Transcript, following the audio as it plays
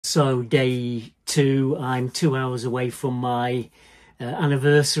So day 2, I'm 2 hours away from my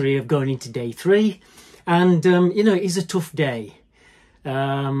anniversary of going into day 3. And, you know, it is a tough day.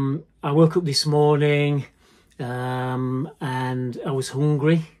 I woke up this morning and I was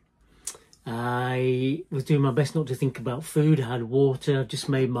hungry. I was doing my best not to think about food. I had water. I just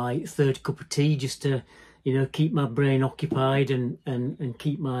made my 3rd cup of tea just to, you know, keep my brain occupied and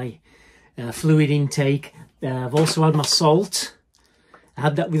keep my fluid intake. I've also had my salt. I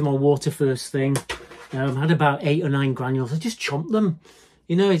had that with my water first thing. I had about 8 or 9 granules. I just chomped them.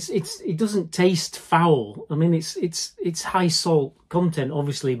 You know, it doesn't taste foul. I mean, it's high salt content,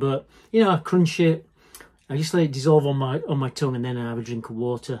 obviously, but you know, I crunch it. I just let it dissolve on my tongue, and then I have a drink of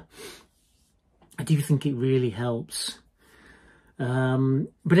water. I do think it really helps.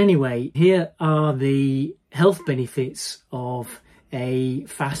 But anyway, here are the health benefits of a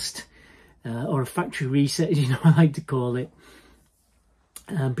fast or a factory reset, you know, I like to call it.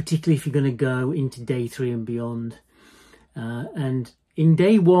 Particularly if you're going to go into day 3 and beyond. And in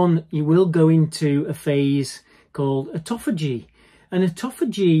day 1, you will go into a phase called autophagy. And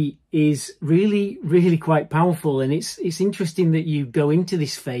autophagy is really, really quite powerful. And it's interesting that you go into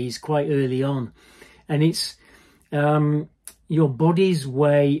this phase quite early on. And it's your body's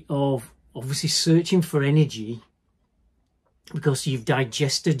way of obviously searching for energy because you've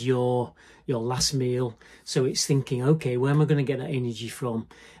digested your last meal. So it's thinking, okay, where am I going to get that energy from?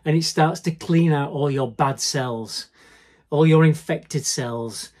 And it starts to clean out all your bad cells, all your infected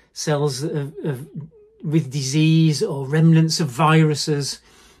cells, cells with disease or remnants of viruses,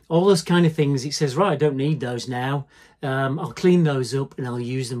 all those kind of things. It says, right, I don't need those now. I'll clean those up and I'll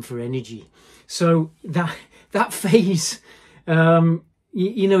use them for energy. So that phase,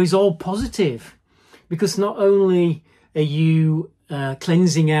 you know, is all positive, because not only are you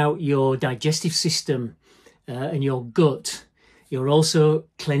cleansing out your digestive system and your gut, you're also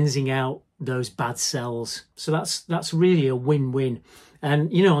cleansing out those bad cells. So that's really a win-win.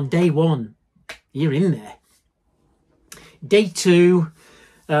 And you know, on day 1, you're in there. Day 2,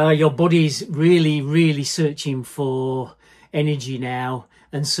 your body's really searching for energy now,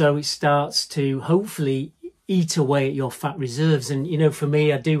 and so it starts to hopefully eat away at your fat reserves. And you know, for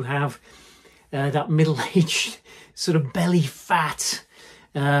me, I do have that middle-aged sort of belly fat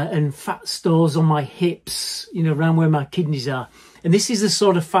and fat stores on my hips, you know, around where my kidneys are. And this is the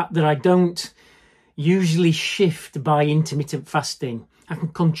sort of fat that I don't usually shift by intermittent fasting. I can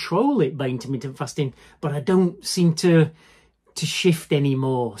control it by intermittent fasting, but I don't seem to shift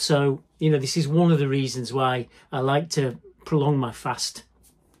anymore. So, you know, this is one of the reasons why I like to prolong my fast,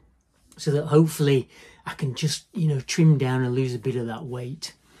 so that hopefully I can just, you know, trim down and lose a bit of that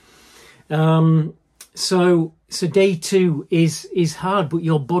weight. So day 2 is hard, but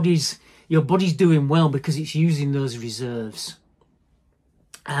your body's doing well because it's using those reserves.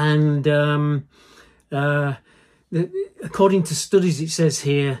 And according to studies, it says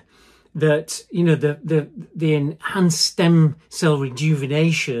here that, you know, the enhanced stem cell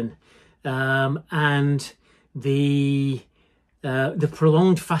rejuvenation and the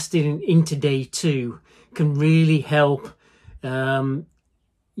prolonged fasting into day 2 can really help.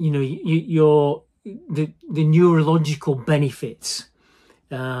 You know, the neurological benefits,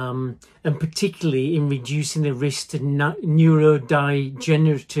 and particularly in reducing the risk to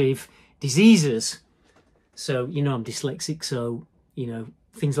neurodegenerative diseases. So, you know, I'm dyslexic, so, you know,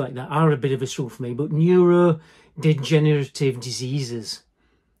 things like that are a bit of a struggle for me. But neurodegenerative diseases,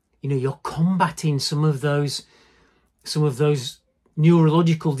 you know, you're combating some of those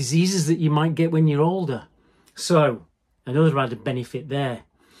neurological diseases that you might get when you're older. So, another added benefit there.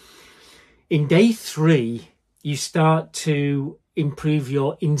 In day 3, you start to improve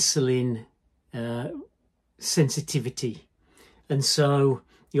your insulin sensitivity. And so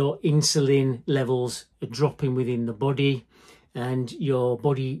your insulin levels are dropping within the body, and your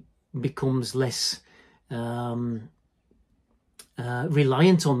body becomes less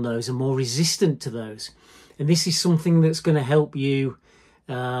reliant on those and more resistant to those. And this is something that's going to help you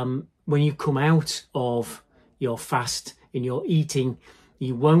when you come out of your fast and you're eating.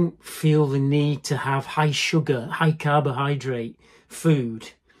 You won't feel the need to have high sugar, high carbohydrate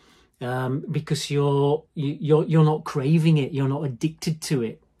food because you're not craving it. You're not addicted to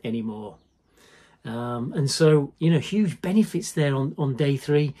it anymore. And so, you know, huge benefits there on day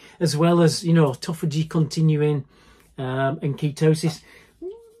 3, as well as, you know, autophagy continuing and ketosis.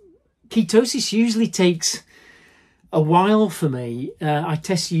 Ketosis usually takes a while for me. I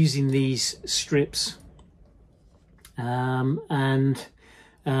test using these strips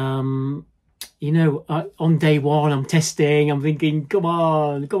you know, on day 1, I'm testing, I'm thinking, come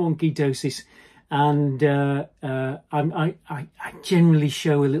on, ketosis. and I generally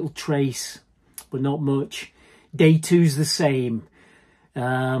show a little trace, but not much. Day 2's the same.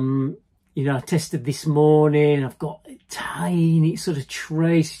 You know, I tested this morning, I've got a tiny sort of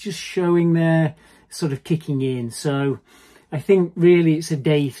trace just showing there, sort of kicking in. So I think really it's a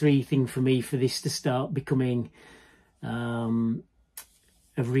day 3 thing for me for this to start becoming a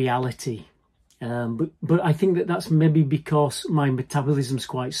reality. But I think that that's maybe because my metabolism's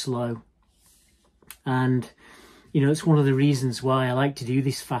quite slow. And, you know, it's one of the reasons why I like to do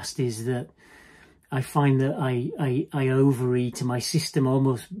this fast, is that I find that I overeat and my system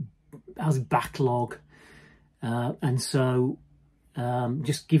almost has backlog. And so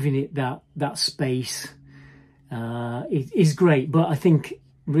just giving it that space is great. But I think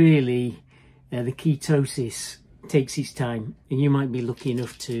really the ketosis takes its time, and you might be lucky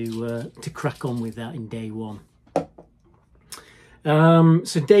enough to crack on with that in day 1.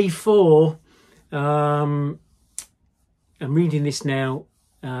 So day 4, I'm reading this now.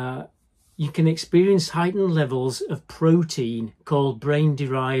 You can experience heightened levels of protein called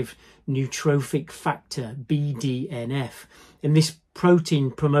brain-derived neurotrophic factor, BDNF, and this protein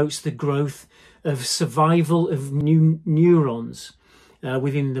promotes the growth of survival of new neurons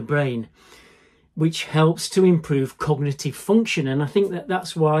within the brain, which helps to improve cognitive function. And I think that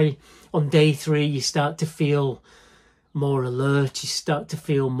that's why on day 3 you start to feel more alert, you start to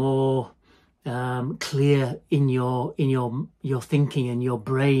feel more clear in your thinking and your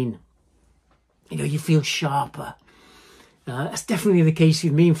brain. You know, you feel sharper. That's definitely the case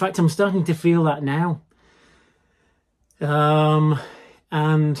with me. In fact, I'm starting to feel that now.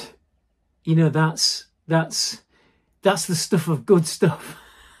 And you know, that's the stuff of good stuff.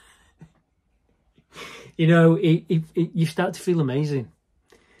 You know, you start to feel amazing,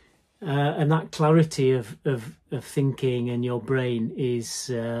 and that clarity of thinking and your brain is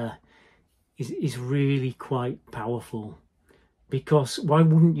really quite powerful. Because why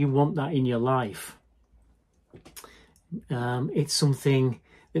wouldn't you want that in your life? It's something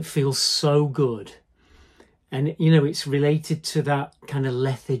that feels so good, and you know, it's related to that kind of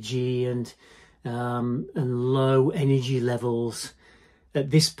lethargy and low energy levels. At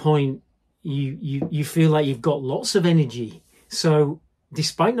this point, you feel like you've got lots of energy. So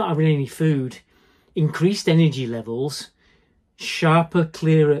despite not having any food, increased energy levels, sharper,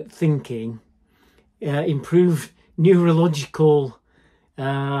 clearer thinking, improved neurological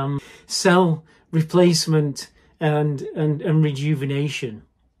cell replacement and rejuvenation.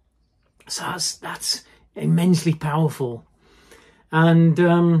 So that's immensely powerful.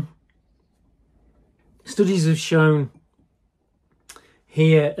 And studies have shown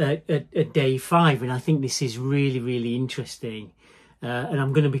here at day 5, and I think this is really interesting, and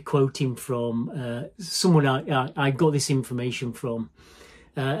I'm going to be quoting from someone I got this information from,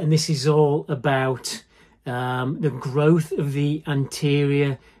 and this is all about the growth of the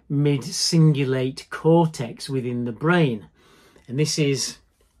anterior midscingulate cortex within the brain. And this is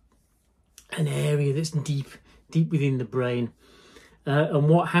an area that's deep within the brain. And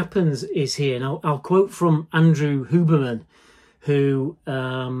what happens is here, and I'll quote from Andrew Huberman, who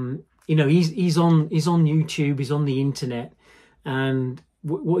you know, he's on YouTube, he's on the internet, and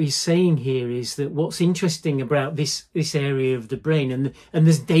what he's saying here is that what's interesting about this area of the brain, and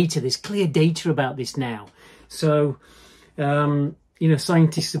there's clear data about this now. So you know,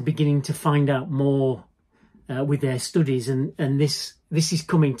 scientists are beginning to find out more with their studies, and this is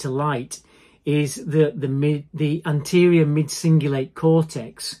coming to light, is that the anterior midscingulate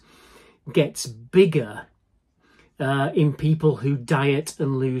cortex gets bigger in people who diet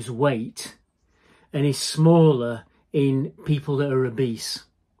and lose weight, and is smaller in people that are obese.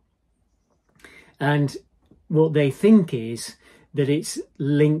 And what they think is that it's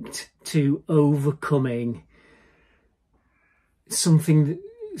linked to overcoming something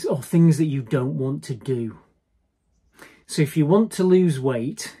or things that you don't want to do. So if you want to lose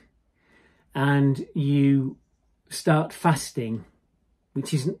weight and you start fasting,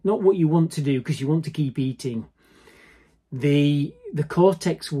 which is not what you want to do because you want to keep eating, the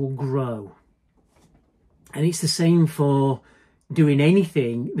cortex will grow. And it's the same for doing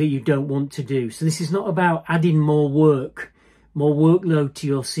anything that you don't want to do. So this is not about adding more workload to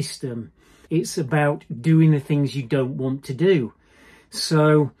your system. It's about doing the things you don't want to do.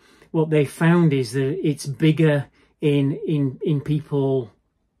 So what they found is that it's bigger in people.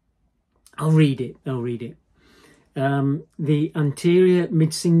 I'll read it. The anterior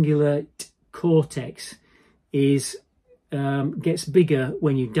midscingulate cortex gets bigger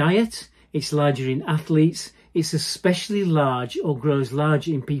when you diet. It's larger in athletes. It's especially large or grows large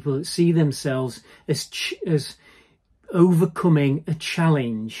in people that see themselves as overcoming a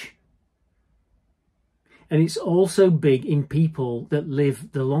challenge and it's also big in people that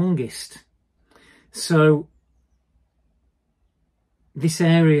live the longest. So this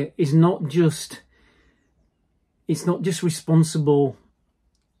area is not just, it's not just responsible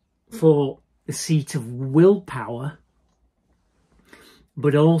for the seat of willpower,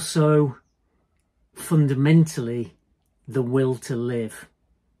 but also fundamentally the will to live.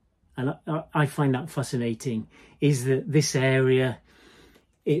 And I find that fascinating, is that this area,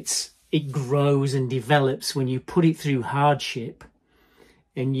 it grows and develops when you put it through hardship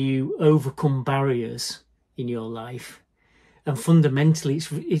and you overcome barriers in your life. And fundamentally,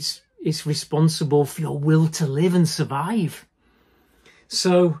 it's responsible for your will to live and survive.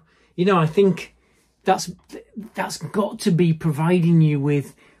 So, you know, I think that's got to be providing you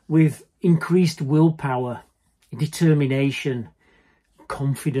with increased willpower, determination,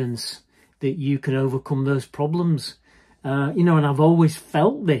 confidence that you can overcome those problems. You know, and I've always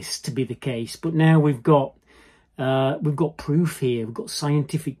felt this to be the case, but now we've got proof here. We've got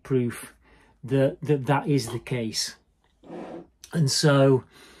scientific proof that is the case. And so,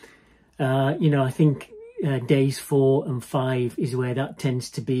 you know, I think days 4 and 5 is where that tends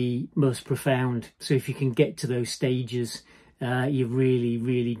to be most profound. So if you can get to those stages, you're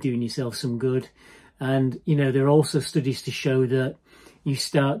really doing yourself some good. And, you know, there are also studies to show that you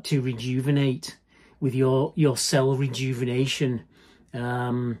start to rejuvenate with your cell rejuvenation,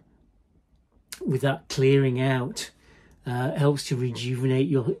 with that clearing out, helps to rejuvenate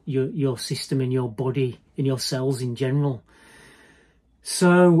your system and your body and your cells in general.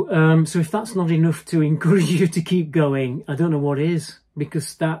 So, so if that's not enough to encourage you to keep going, I don't know what is,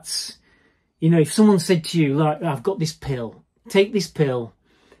 because that's, you know, if someone said to you, like, I've got this pill, take this pill,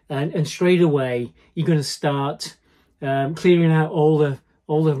 and straight away you're going to start clearing out all the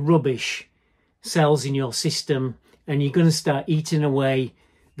rubbish cells in your system, and you're going to start eating away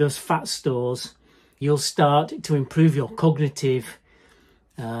those fat stores. You'll start to improve your cognitive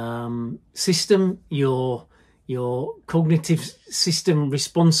system, your cognitive system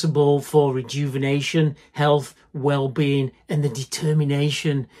responsible for rejuvenation, health, well-being, and the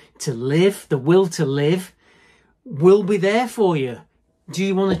determination to live, the will to live, will be there for you. Do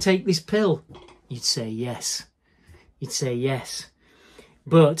you want to take this pill? You'd say yes. You'd say yes.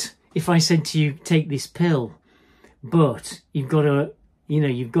 But if I said to you, take this pill, but you've got to, you know,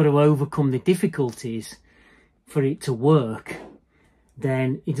 you've got to overcome the difficulties for it to work,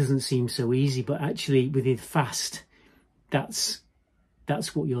 then it doesn't seem so easy. But actually within fast, that's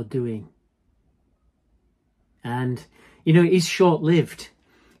what you're doing. And, you know, it is short-lived.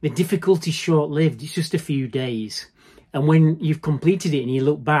 The difficulty is short-lived. It's just a few days. And when you've completed it and you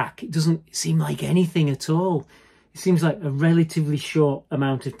look back, it doesn't seem like anything at all. It seems like a relatively short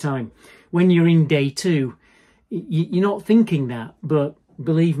amount of time. When you're in day 2, you're not thinking that, but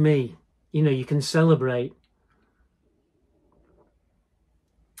believe me, you know, you can celebrate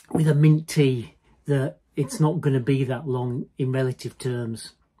with a mint tea that it's not going to be that long in relative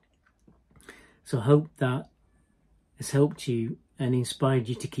terms. So I hope that has helped you and inspired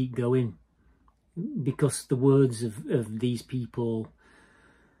you to keep going, because the words of these people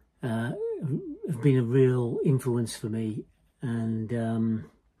have been a real influence for me. And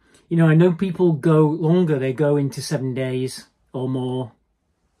you know, I know people go longer, they go into 7 days or more,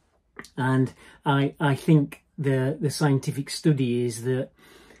 and I think the scientific study is that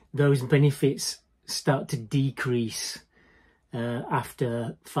those benefits start to decrease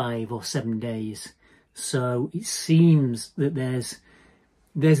after 5 or 7 days. So it seems that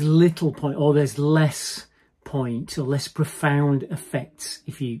there's little point, or there's less point, or less profound effects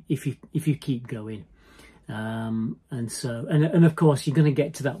if you keep going. And so, and of course, you're going to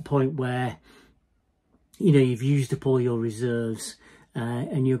get to that point where, you know, you've used up all your reserves,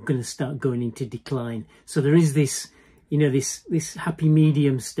 and you're going to start going into decline. So there is this, you know, this happy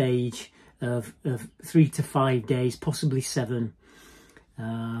medium stage of 3 to 5 days, possibly 7.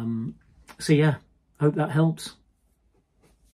 So yeah, hope that helps.